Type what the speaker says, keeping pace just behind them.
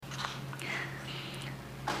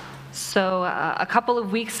A couple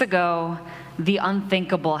of weeks ago, the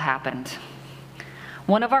unthinkable happened.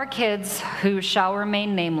 One of our kids, who shall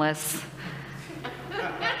remain nameless,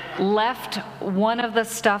 left one of the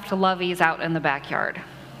stuffed loveys out in the backyard.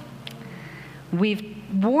 We've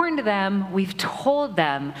warned them, we've told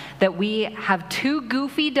them that we have two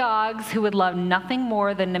goofy dogs who would love nothing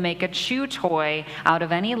more than to make a chew toy out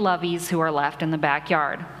of any loveys who are left in the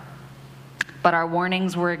backyard. But our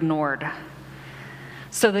warnings were ignored.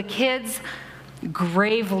 So the kids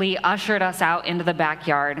gravely ushered us out into the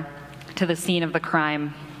backyard to the scene of the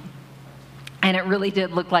crime. And it really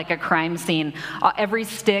did look like a crime scene. Every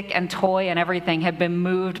stick and toy and everything had been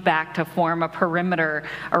moved back to form a perimeter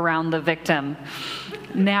around the victim.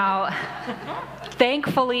 Now,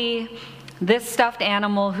 thankfully, this stuffed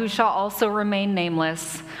animal, who shall also remain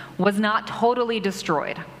nameless, was not totally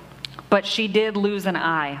destroyed, but she did lose an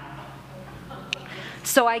eye.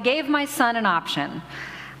 So I gave my son an option.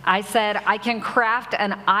 I said, I can craft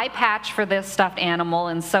an eye patch for this stuffed animal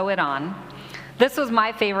and sew it on. This was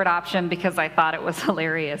my favorite option because I thought it was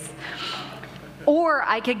hilarious. Or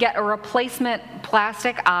I could get a replacement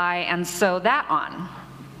plastic eye and sew that on.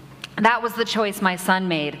 That was the choice my son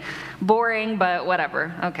made. Boring, but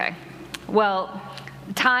whatever. Okay. Well,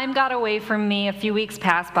 time got away from me, a few weeks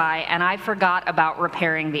passed by, and I forgot about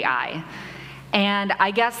repairing the eye. And I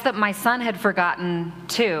guess that my son had forgotten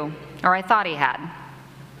too, or I thought he had.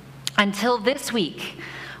 Until this week,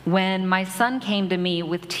 when my son came to me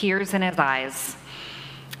with tears in his eyes.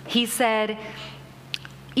 He said,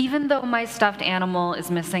 even though my stuffed animal is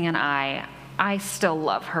missing an eye, I still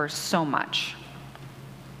love her so much.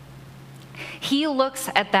 He looks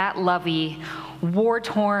at that lovey,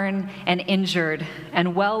 war-torn and injured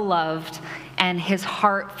and well-loved, and his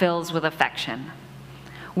heart fills with affection,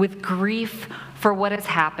 with grief for what has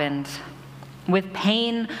happened, with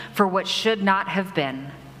pain for what should not have been,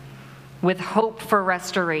 with hope for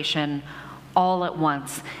restoration all at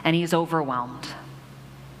once, and he's overwhelmed.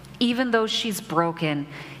 Even though she's broken,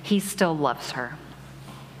 he still loves her.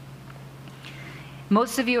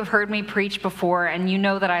 Most of you have heard me preach before, and you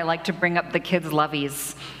know that I like to bring up the kids'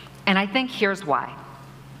 loveys, and I think here's why.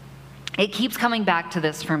 It keeps coming back to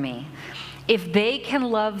this for me. If they can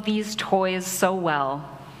love these toys so well,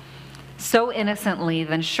 so innocently,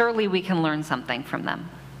 then surely we can learn something from them.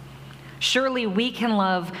 Surely we can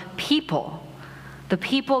love people, the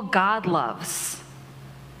people God loves,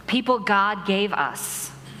 people God gave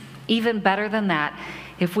us. Even better than that,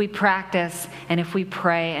 if we practice and if we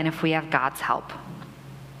pray and if we have God's help.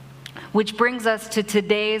 Which brings us to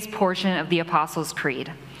today's portion of the Apostles'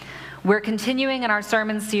 Creed. We're continuing in our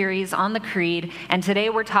sermon series on the Creed, and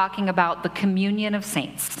today we're talking about the communion of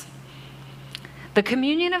saints. The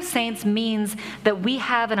communion of saints means that we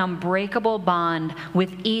have an unbreakable bond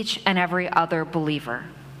with each and every other believer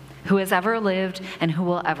who has ever lived and who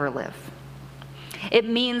will ever live. It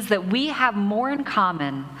means that we have more in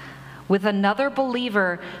common with another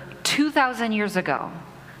believer 2,000 years ago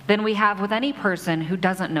than we have with any person who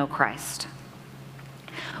doesn't know Christ.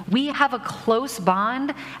 We have a close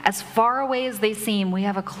bond, as far away as they seem. We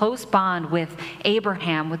have a close bond with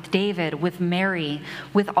Abraham, with David, with Mary,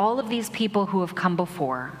 with all of these people who have come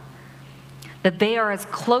before. That they are as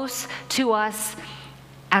close to us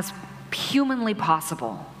as humanly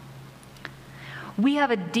possible. We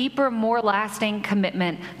have a deeper, more lasting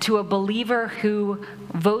commitment to a believer who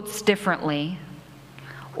votes differently,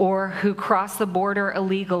 or who crossed the border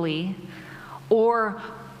illegally, or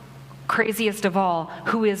craziest of all,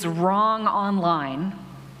 who is wrong online,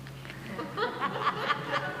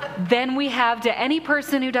 than we have to any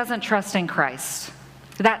person who doesn't trust in Christ.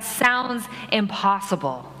 That sounds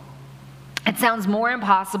impossible. It sounds more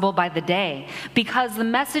impossible by the day, because the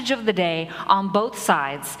message of the day on both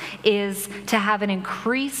sides is to have an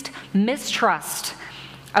increased mistrust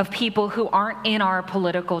of people who aren't in our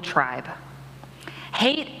political tribe.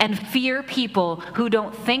 Hate and fear people who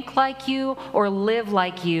don't think like you or live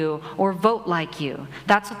like you or vote like you.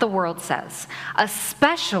 That's what the world says.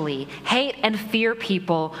 Especially hate and fear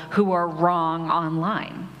people who are wrong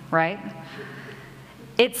online, right?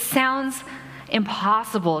 It sounds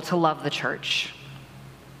impossible to love the church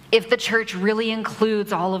if the church really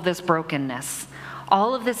includes all of this brokenness,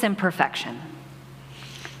 all of this imperfection.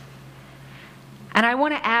 And I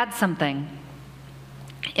want to add something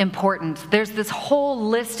important. There's this whole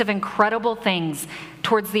list of incredible things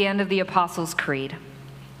towards the end of the Apostles' Creed.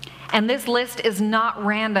 And this list is not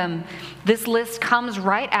random. This list comes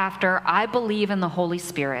right after I believe in the Holy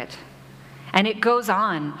Spirit. And it goes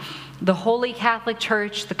on. The Holy Catholic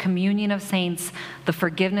Church, the communion of saints, the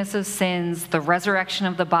forgiveness of sins, the resurrection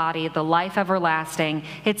of the body, the life everlasting.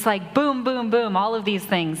 It's like boom, boom, boom, all of these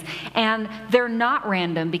things. And they're not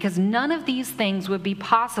random because none of these things would be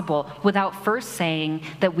possible without first saying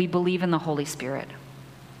that we believe in the Holy Spirit.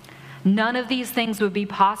 None of these things would be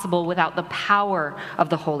possible without the power of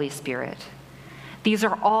the Holy Spirit. These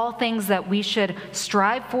are all things that we should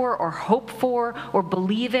strive for or hope for or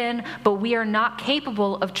believe in, but we are not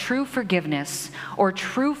capable of true forgiveness or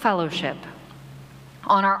true fellowship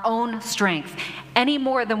on our own strength, any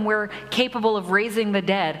more than we're capable of raising the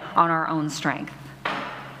dead on our own strength.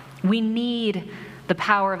 We need the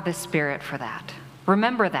power of the Spirit for that.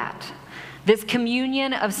 Remember that. This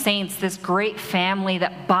communion of saints, this great family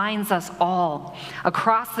that binds us all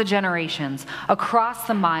across the generations, across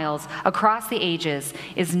the miles, across the ages,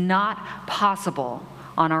 is not possible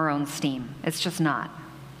on our own steam. It's just not.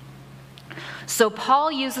 So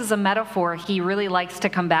Paul uses a metaphor he really likes to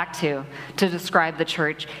come back to describe the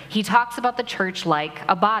church. He talks about the church like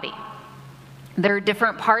a body. There are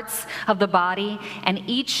different parts of the body, and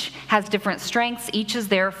each has different strengths. Each is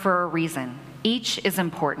there for a reason. Each is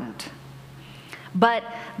important. But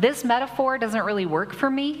this metaphor doesn't really work for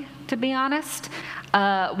me, to be honest.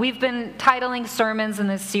 We've been titling sermons in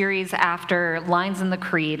this series after lines in the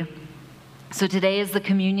Creed. So today is the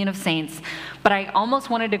communion of saints. But I almost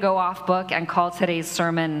wanted to go off book and call today's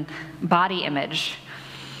sermon Body Image.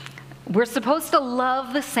 We're supposed to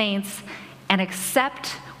love the saints and accept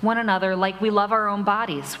one another like we love our own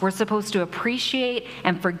bodies. We're supposed to appreciate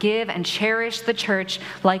and forgive and cherish the church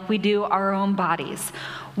like we do our own bodies.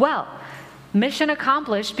 Well, mission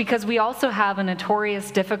accomplished, because we also have a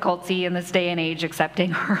notorious difficulty in this day and age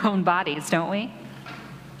accepting our own bodies, don't we?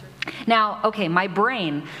 Now, okay, my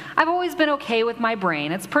brain. I've always been okay with my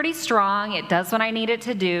brain. It's pretty strong. It does what I need it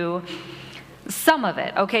to do. Some of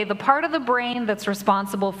it, okay? The part of the brain that's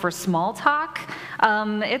responsible for small talk,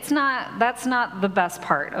 that's not the best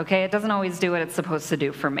part, okay? It doesn't always do what it's supposed to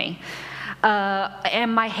do for me.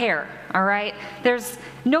 And my hair, all right?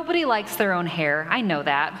 Nobody likes their own hair, I know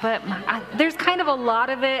that, but there's kind of a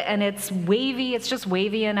lot of it, and it's wavy. It's just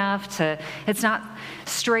wavy enough it's not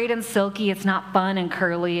straight and silky. It's not fun and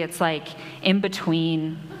curly. It's like in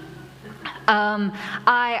between.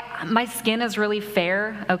 My skin is really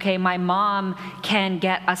fair, okay? My mom can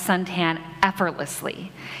get a suntan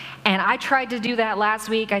effortlessly. And I tried to do that last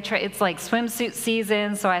week. It's like swimsuit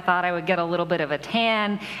season, so I thought I would get a little bit of a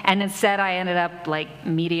tan, and instead I ended up like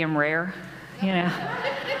medium rare, you know.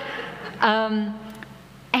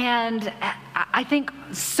 And I think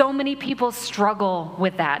so many people struggle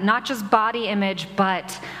with that, not just body image,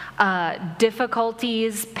 but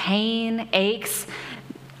difficulties, pain, aches.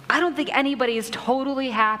 I don't think anybody is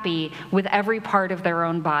totally happy with every part of their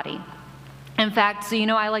own body. In fact, so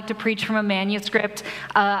I like to preach from a manuscript.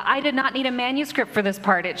 I did not need a manuscript for this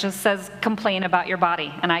part. It just says, complain about your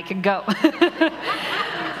body, and I could go.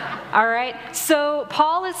 All right? So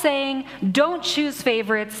Paul is saying, don't choose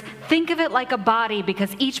favorites. Think of it like a body,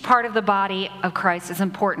 because each part of the body of Christ is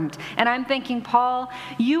important. And I'm thinking, Paul,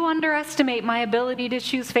 you underestimate my ability to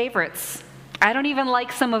choose favorites. I don't even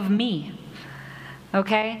like some of me.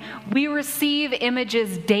 Okay? We receive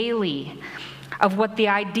images daily of what the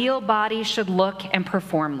ideal body should look and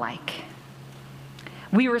perform like.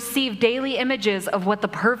 We receive daily images of what the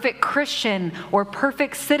perfect Christian or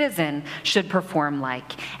perfect citizen should perform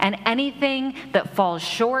like. And anything that falls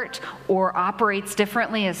short or operates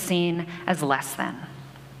differently is seen as less than.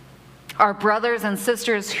 Our brothers and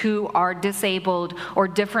sisters who are disabled or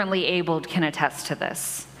differently abled can attest to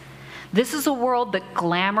this. This is a world that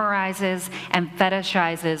glamorizes and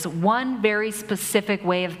fetishizes one very specific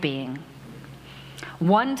way of being.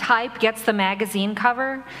 One type gets the magazine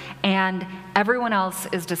cover, and everyone else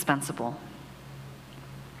is dispensable.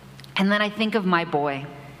 And then I think of my boy,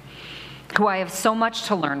 who I have so much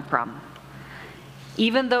to learn from.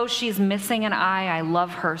 Even though she's missing an eye, I love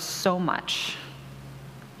her so much.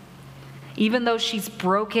 Even though she's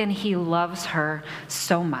broken, he loves her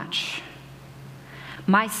so much.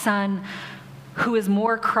 My son, who is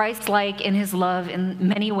more Christ-like in his love in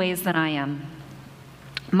many ways than I am.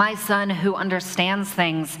 My son who understands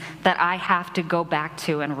things that I have to go back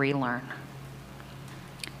to and relearn.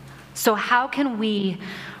 So how can we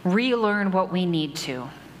relearn what we need to?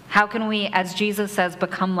 How can we, as Jesus says,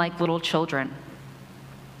 become like little children?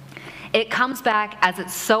 It comes back, as it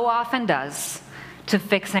so often does, to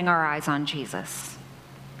fixing our eyes on Jesus.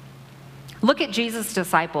 Look at Jesus'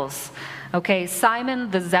 disciples. Okay, Simon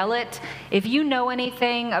the Zealot. If you know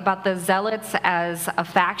anything about the Zealots as a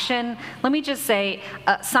faction, let me just say,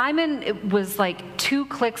 Simon was like 2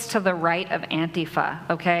 clicks to the right of Antifa,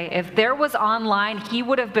 okay? If there was online, he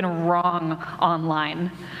would have been wrong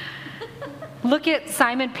online. Look at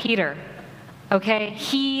Simon Peter. Okay,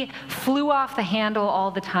 he flew off the handle all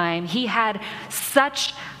the time. He had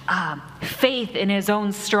such faith in his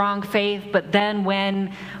own strong faith, but then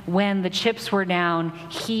when the chips were down,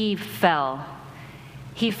 he fell.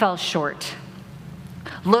 He fell short.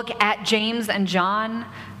 Look at James and John,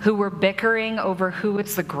 who were bickering over who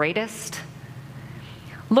is the greatest.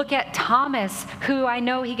 Look at Thomas, who I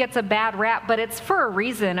know he gets a bad rap, but it's for a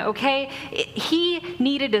reason, okay? He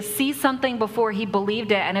needed to see something before he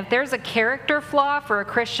believed it. And if there's a character flaw for a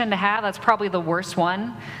Christian to have, that's probably the worst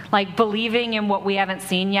one. Like believing in what we haven't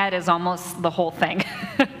seen yet is almost the whole thing.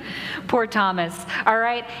 Poor Thomas, all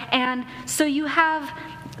right? And so you have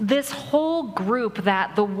this whole group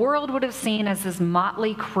that the world would have seen as this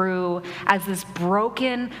motley crew, as this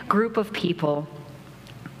broken group of people.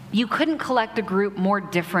 You couldn't collect a group more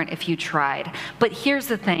different if you tried. But here's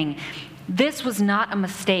the thing. This was not a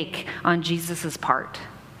mistake on Jesus' part.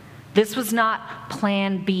 This was not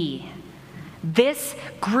plan B. This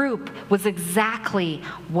group was exactly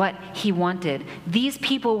what he wanted. These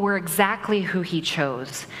people were exactly who he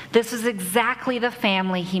chose. This is exactly the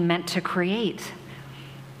family he meant to create.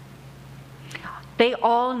 They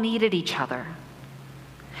all needed each other.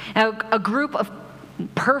 Now, a group of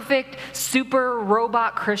perfect super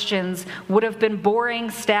robot Christians would have been boring,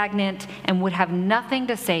 stagnant, and would have nothing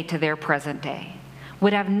to say to their present day,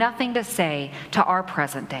 would have nothing to say to our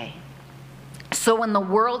present day. So when the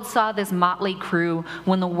world saw this motley crew,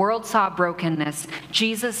 when the world saw brokenness,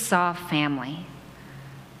 Jesus saw family.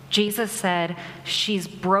 Jesus said, "She's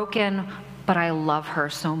broken, but I love her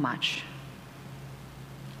so much."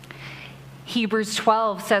 Hebrews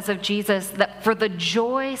 12 says of Jesus that for the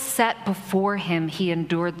joy set before him, he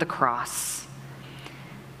endured the cross.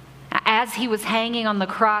 As he was hanging on the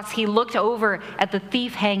cross, he looked over at the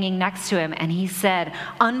thief hanging next to him, and he said,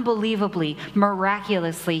 unbelievably,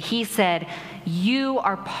 miraculously, he said, "You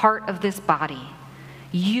are part of this body.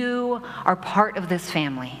 You are part of this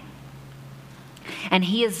family." And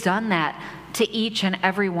he has done that to each and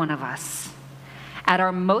every one of us. At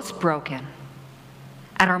our most broken,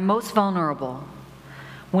 at our most vulnerable,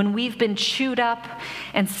 when we've been chewed up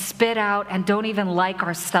and spit out and don't even like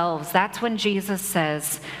ourselves, that's when Jesus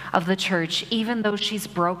says of the church, even though she's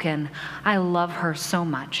broken, I love her so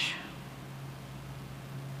much.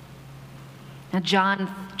 Now,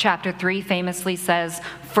 John chapter 3 famously says,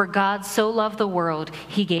 "For God so loved the world,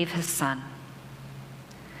 he gave his son."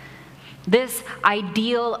 This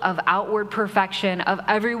ideal of outward perfection, of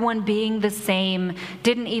everyone being the same,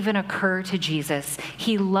 didn't even occur to Jesus.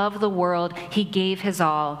 He loved the world. He gave his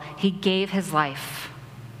all. He gave his life.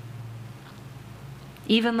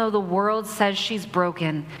 Even though the world says she's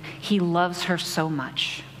broken, he loves her so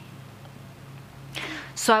much.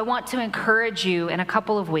 So I want to encourage you in a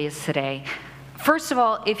couple of ways today. First of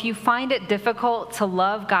all, if you find it difficult to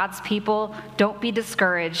love God's people, don't be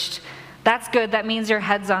discouraged. That's good. That means your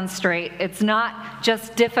head's on straight. It's not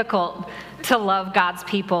just difficult to love God's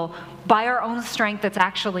people. By our own strength, it's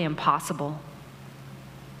actually impossible.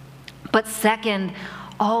 But second,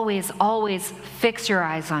 always, always fix your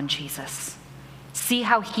eyes on Jesus. See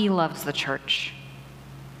how he loves the church.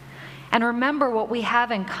 And remember what we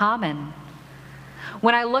have in common.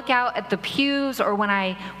 When I look out at the pews, or when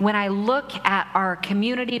I look at our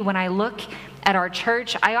community, when I look at our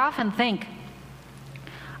church, I often think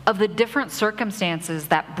of the different circumstances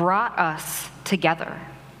that brought us together.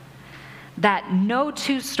 That no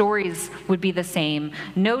 2 stories would be the same,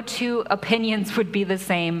 no 2 opinions would be the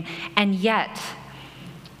same, and yet,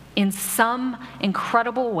 in some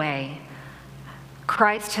incredible way,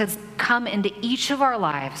 Christ has come into each of our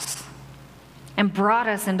lives and brought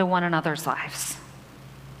us into one another's lives.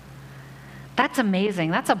 That's amazing.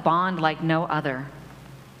 That's a bond like no other.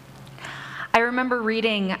 I remember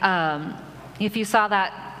reading, if you saw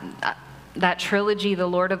that trilogy, The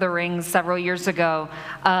Lord of the Rings, several years ago,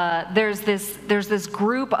 there's this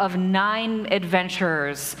group of 9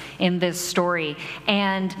 adventurers in this story.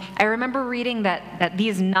 And I remember reading that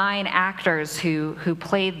these 9 actors who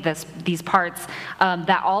played these parts,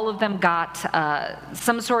 that all of them got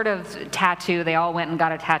some sort of tattoo. They all went and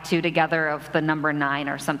got a tattoo together of the number 9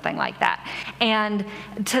 or something like that. And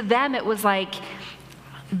to them, it was like,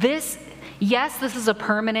 yes, this is a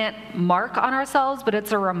permanent mark on ourselves, but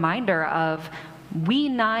it's a reminder of we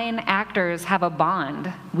 9 actors have a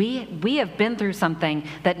bond. We have been through something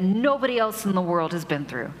that nobody else in the world has been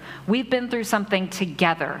through. We've been through something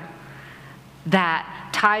together that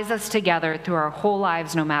ties us together through our whole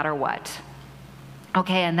lives no matter what.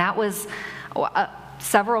 Okay, and that was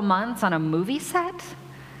several months on a movie set?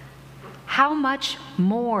 How much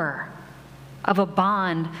more of a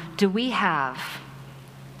bond do we have?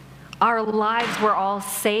 Our lives were all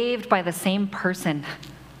saved by the same person.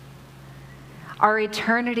 Our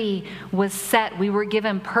eternity was set. We were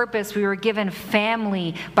given purpose. We were given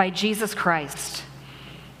family by Jesus Christ.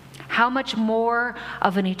 How much more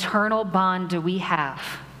of an eternal bond do we have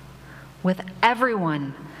with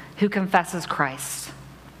everyone who confesses Christ?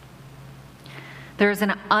 There is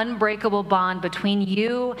an unbreakable bond between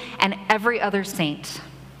you and every other saint,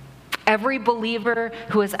 every believer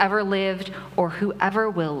who has ever lived or whoever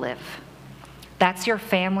will live. That's your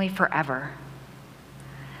family forever.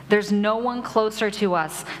 There's no one closer to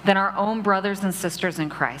us than our own brothers and sisters in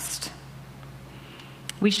Christ.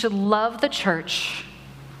 We should love the church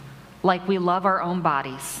like we love our own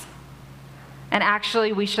bodies. And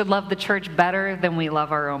actually, we should love the church better than we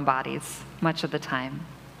love our own bodies much of the time.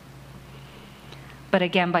 But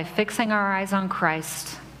again, by fixing our eyes on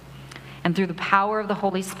Christ and through the power of the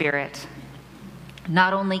Holy Spirit,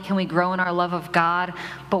 not only can we grow in our love of God,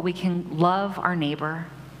 but we can love our neighbor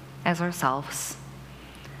as ourselves.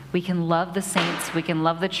 We can love the saints. We can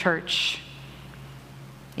love the church.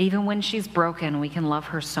 Even when she's broken, we can love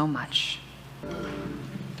her so much.